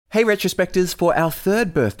Hey Retrospectors, for our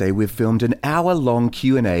third birthday we've filmed an hour-long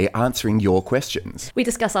Q&A answering your questions. We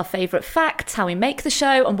discuss our favourite facts, how we make the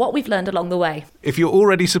show, and what we've learned along the way. If you're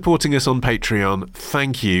already supporting us on Patreon,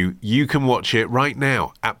 thank you. You can watch it right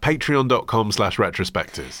now at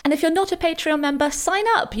patreon.com/retrospectors. And if you're not a Patreon member, sign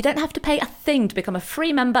up. You don't have to pay a thing to become a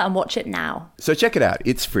free member and watch it now. So check it out,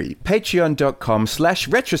 it's free.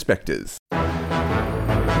 patreon.com/retrospectors.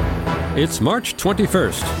 It's March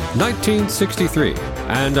 21st, 1963,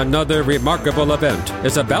 and another remarkable event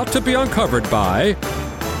is about to be uncovered by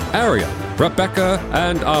Ariel, Rebecca,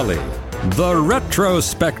 and Ali, the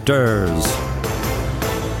Retrospectors.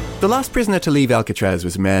 The last prisoner to leave Alcatraz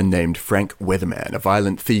was a man named Frank Weatherman, a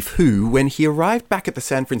violent thief who, when he arrived back at the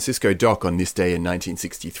San Francisco dock on this day in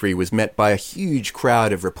 1963, was met by a huge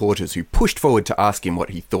crowd of reporters who pushed forward to ask him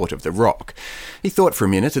what he thought of the rock. He thought for a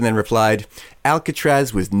minute and then replied,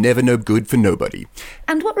 "Alcatraz was never no good for nobody."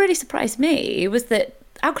 And what really surprised me was that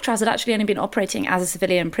Alcatraz had actually only been operating as a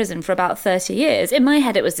civilian prison for about 30 years. In my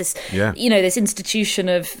head, it was this, this institution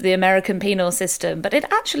of the American penal system. But it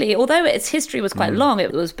actually, although its history was quite long,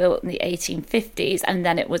 it was built in the 1850s, and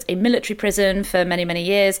then it was a military prison for many, many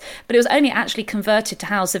years. But it was only actually converted to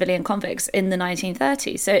house civilian convicts in the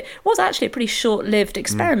 1930s. So it was actually a pretty short-lived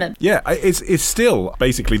experiment. Yeah, it's still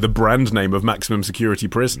basically the brand name of maximum security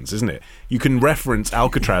prisons, isn't it? You can reference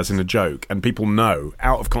Alcatraz in a joke, and people know,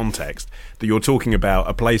 out of context, that you're talking about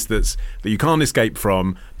a place that you can't escape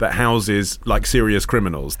from, that houses like serious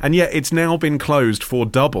criminals. And yet it's now been closed for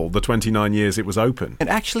double the 29 years it was open. And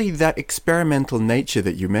actually that experimental nature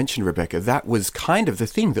that you mentioned, Rebecca, that was kind of the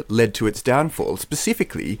thing that led to its downfall,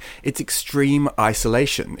 specifically its extreme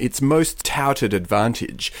isolation, its most touted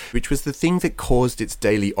advantage, which was the thing that caused its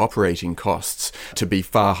daily operating costs to be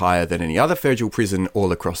far higher than any other federal prison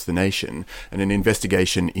all across the nation. And an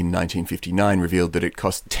investigation in 1959 revealed that it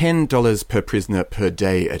cost $10 per prisoner per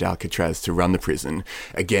day at Alcatraz to run the prison,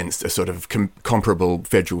 against a sort of comparable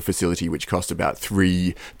federal facility which cost about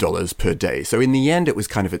 $3 per day. So in the end, it was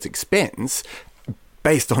kind of its expense,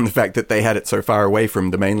 based on the fact that they had it so far away from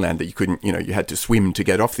the mainland that you couldn't, you had to swim to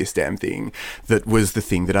get off this damn thing, that was the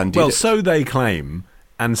thing that undid it. Well, so they claim,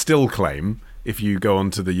 and still claim. If you go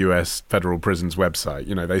onto the US federal prisons website,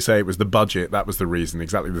 they say it was the budget, that was the reason,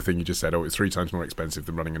 exactly the thing you just said. Oh, it's 3 times more expensive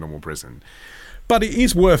than running a normal prison. But it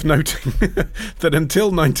is worth noting that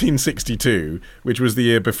until 1962, which was the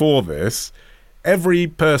year before this, every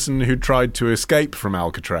person who tried to escape from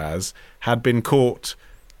Alcatraz had been caught,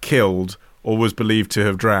 killed, or was believed to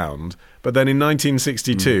have drowned. But then in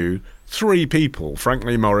 1962, 3 people, Frank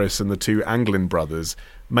Lee Morris and the 2 Anglin brothers,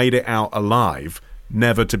 made it out alive,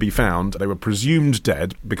 never to be found. They were presumed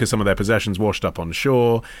dead because some of their possessions washed up on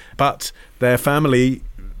shore, but their family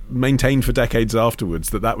maintained for decades afterwards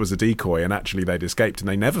that was a decoy and actually they'd escaped, and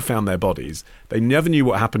they never found their bodies. They never knew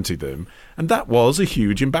what happened to them, and that was a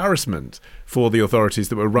huge embarrassment for the authorities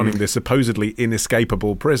that were running this supposedly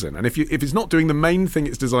inescapable prison. And if it's not doing the main thing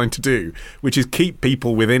it's designed to do, which is keep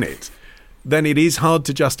people within it, then it is hard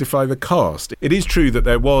to justify the cost. It is true that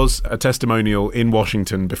there was a testimonial in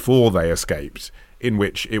Washington before they escaped, in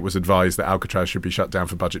which it was advised that Alcatraz should be shut down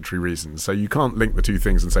for budgetary reasons. So you can't link the two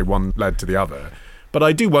things and say one led to the other. But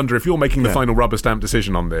I do wonder if you're making the final rubber stamp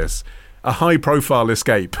decision on this, a high-profile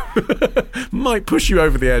escape might push you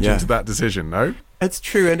over the edge into that decision, no? It's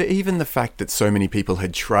true, and even the fact that so many people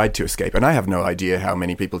had tried to escape, and I have no idea how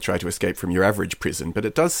many people try to escape from your average prison, but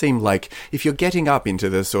it does seem like if you're getting up into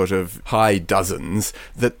the sort of high dozens,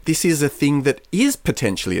 that this is a thing that is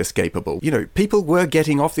potentially escapable. People were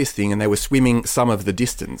getting off this thing and they were swimming some of the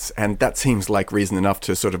distance, and that seems like reason enough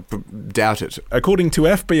to sort of doubt it. According to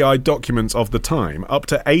FBI documents of the time, up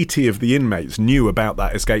to 80 of the inmates knew about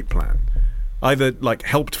that escape plan. Either,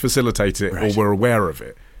 helped facilitate it or were aware of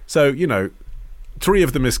it. So, 3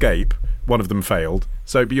 of them escape, 1 of them failed.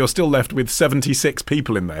 But you're still left with 76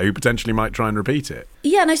 people in there who potentially might try and repeat it.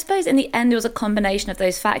 Yeah, and I suppose in the end it was a combination of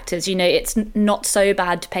those factors. It's not so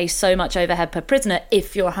bad to pay so much overhead per prisoner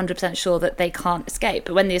if you're 100% sure that they can't escape.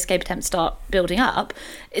 But when the escape attempts start building up,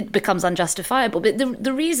 it becomes unjustifiable. But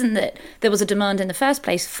the reason that there was a demand in the first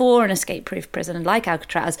place for an escape-proof prison like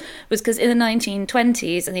Alcatraz was because in the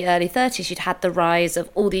 1920s and the early 30s you'd had the rise of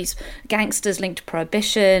all these gangsters linked to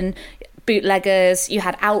prohibition, bootleggers, you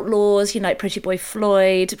had outlaws, like Pretty Boy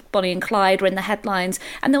Floyd, Bonnie and Clyde were in the headlines,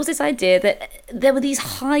 and there was this idea that there were these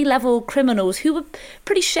high-level criminals who were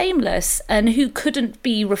pretty shameless and who couldn't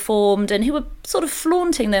be reformed and who were sort of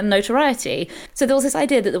flaunting their notoriety. So there was this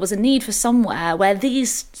idea that there was a need for somewhere where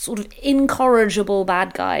these sort of incorrigible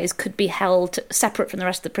bad guys could be held separate from the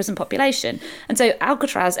rest of the prison population. And so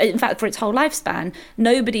Alcatraz, in fact, for its whole lifespan,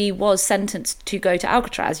 nobody was sentenced to go to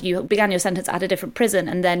Alcatraz. You began your sentence at a different prison,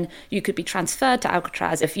 and then you could be transferred to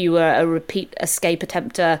Alcatraz if you were a repeat escape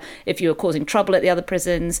attempter, if you were causing trouble at the other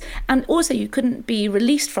prisons. And also you couldn't be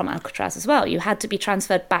released from Alcatraz as well. You had to be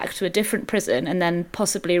transferred back to a different prison and then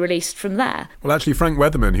possibly released from there. Well, actually, Frank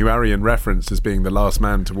Weatherman, who Arian referenced as being the last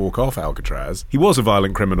man to walk off Alcatraz, he was a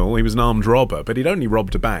violent criminal, he was an armed robber, but he'd only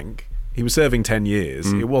robbed a bank. He was serving 10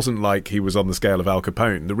 years. It wasn't like he was on the scale of Al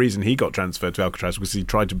Capone. The reason he got transferred to Alcatraz was he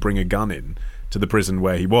tried to bring a gun in to the prison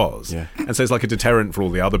where he was. Yeah. And so it's like a deterrent for all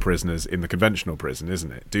the other prisoners in the conventional prison,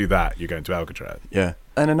 isn't it? Do that, you're going to Alcatraz. Yeah.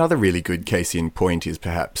 And another really good case in point is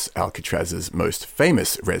perhaps Alcatraz's most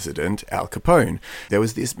famous resident, Al Capone. There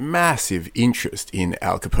was this massive interest in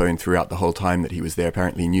Al Capone throughout the whole time that he was there.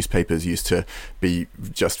 Apparently newspapers used to be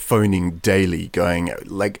just phoning daily going,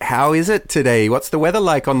 like, how is it today? What's the weather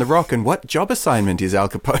like on the Rock? And what job assignment is Al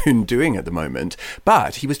Capone doing at the moment?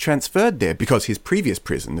 But he was transferred there because his previous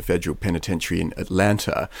prison, the Federal Penitentiary in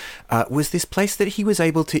Atlanta, was this place that he was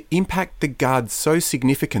able to impact the guards so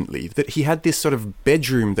significantly that he had this sort of bedroom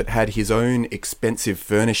that had his own expensive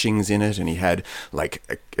furnishings in it, and he had like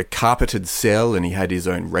a carpeted cell, and he had his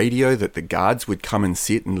own radio that the guards would come and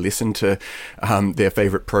sit and listen to their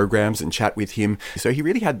favorite programs and chat with him. So he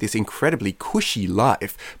really had this incredibly cushy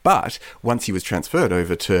life. But once he was transferred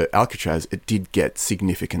over to Alcatraz, it did get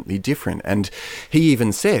significantly different. And he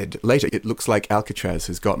even said later, it looks like Alcatraz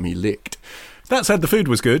has got me licked. That said, the food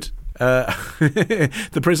was good.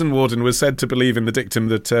 The prison warden was said to believe in the dictum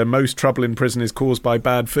that most trouble in prison is caused by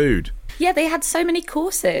bad food. Yeah, they had so many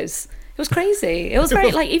courses. It was crazy. It was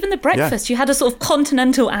very, like, even the breakfast, you had a sort of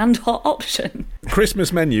continental and hot option.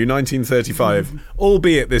 Christmas menu, 1935,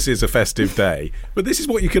 albeit this is a festive day, but this is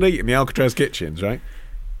what you could eat in the Alcatraz kitchens, right?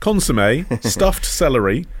 Consomme, stuffed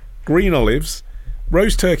celery, green olives,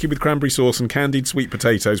 roast turkey with cranberry sauce and candied sweet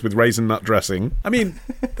potatoes with raisin nut dressing. I mean,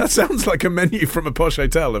 that sounds like a menu from a posh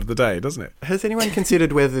hotel of the day, doesn't it? Has anyone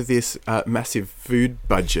considered whether this massive food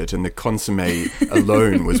budget and the consomme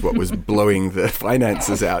alone was what was blowing the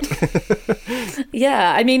finances out?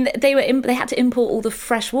 Yeah, I mean, they had to import all the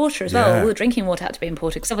fresh water as well. All the drinking water had to be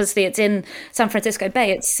imported because obviously it's in San Francisco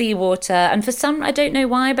Bay, it's seawater. And for some, I don't know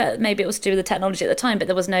why, but maybe it was to do with the technology at the time, but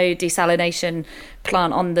there was no desalination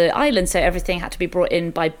plant on the island, so everything had to be brought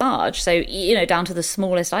in by barge, so, you know, down to the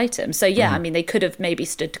smallest items. So I mean, they could have maybe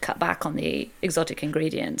stood to cut back on the exotic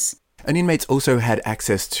ingredients. And inmates also had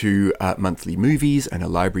access to monthly movies and a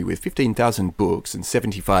library with 15,000 books and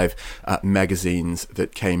 75 magazines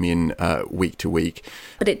that came in week to week.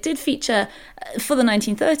 But it did feature, for the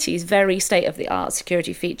 1930s, very state-of-the-art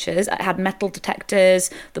security features. It had metal detectors.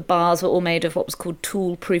 The bars were all made of what was called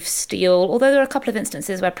tool-proof steel, although there are a couple of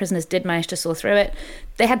instances where prisoners did manage to saw through it.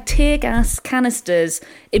 They had tear gas canisters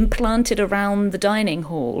implanted around the dining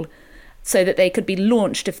hall so that they could be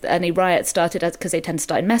launched if any riots started, because they tend to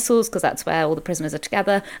start in mess halls, because that's where all the prisoners are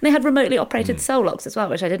together. And they had remotely operated cell locks as well,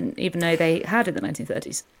 which I didn't even know they had in the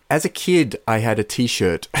 1930s. As a kid, I had a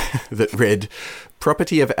T-shirt that read,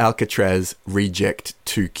 "Property of Alcatraz, reject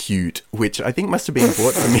too cute," which I think must have been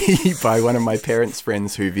bought for me by one of my parents'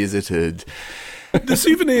 friends who visited. The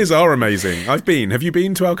souvenirs are amazing. I've been. Have you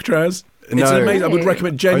been to Alcatraz? No, it's amazing. I would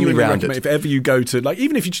recommend, genuinely recommend, it. if ever you go to, like,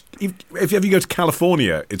 even if ever you go to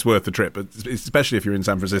California, it's worth the trip, especially if you're in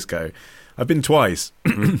San Francisco. I've been twice,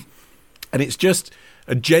 and it's just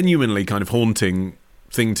a genuinely kind of haunting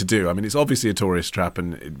thing to do. I mean, it's obviously a tourist trap,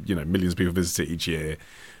 and, you know, millions of people visit it each year,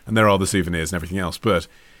 and there are the souvenirs and everything else, but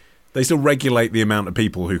they still regulate the amount of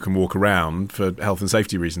people who can walk around for health and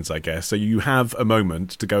safety reasons, I guess. So you have a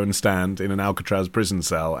moment to go and stand in an Alcatraz prison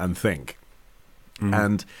cell and think.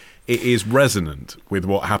 And it is resonant with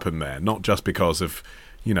what happened there, not just because of,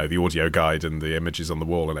 you know, the audio guide and the images on the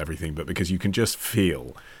wall and everything, but because you can just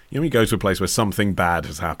feel, you know, you go to a place where something bad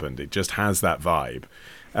has happened, it just has that vibe.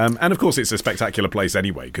 And of course it's a spectacular place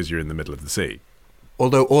anyway, because you're in the middle of the sea.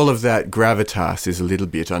 Although all of that gravitas is a little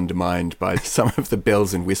bit undermined by some of the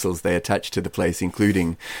bells and whistles they attach to the place,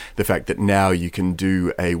 including the fact that now you can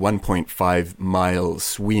do a 1.5-mile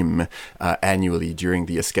swim annually during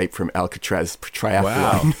the Escape from Alcatraz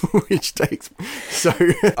triathlon, which takes... So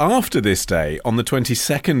after this day, on the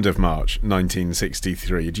 22nd of March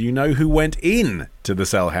 1963, do you know who went in to the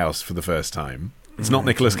cell house for the first time? It's not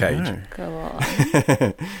Nicolas Cage. No. Go on.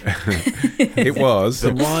 It was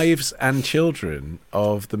the wives and children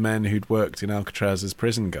of the men who'd worked in Alcatraz as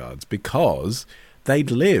prison guards, because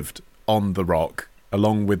they'd lived on the rock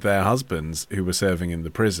along with their husbands who were serving in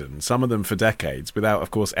the prison, some of them for decades, without,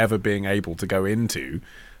 of course, ever being able to go into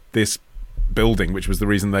this building, which was the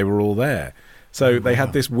reason they were all there. So they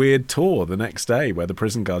had this weird tour the next day where the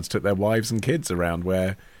prison guards took their wives and kids around,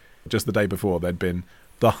 where just the day before there'd been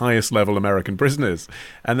the highest level American prisoners.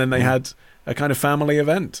 And then they had a kind of family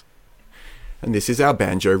event. And this is our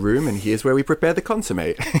banjo room, and here's where we prepare the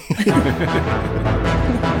consommé.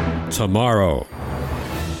 Tomorrow.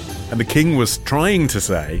 And the king was trying to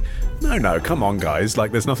say, no, come on, guys,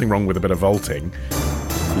 like there's nothing wrong with a bit of vaulting.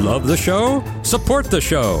 Love the show? Support the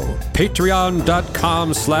show.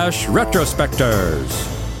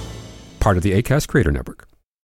 Patreon.com/retrospectors. Part of the Acast Creator Network.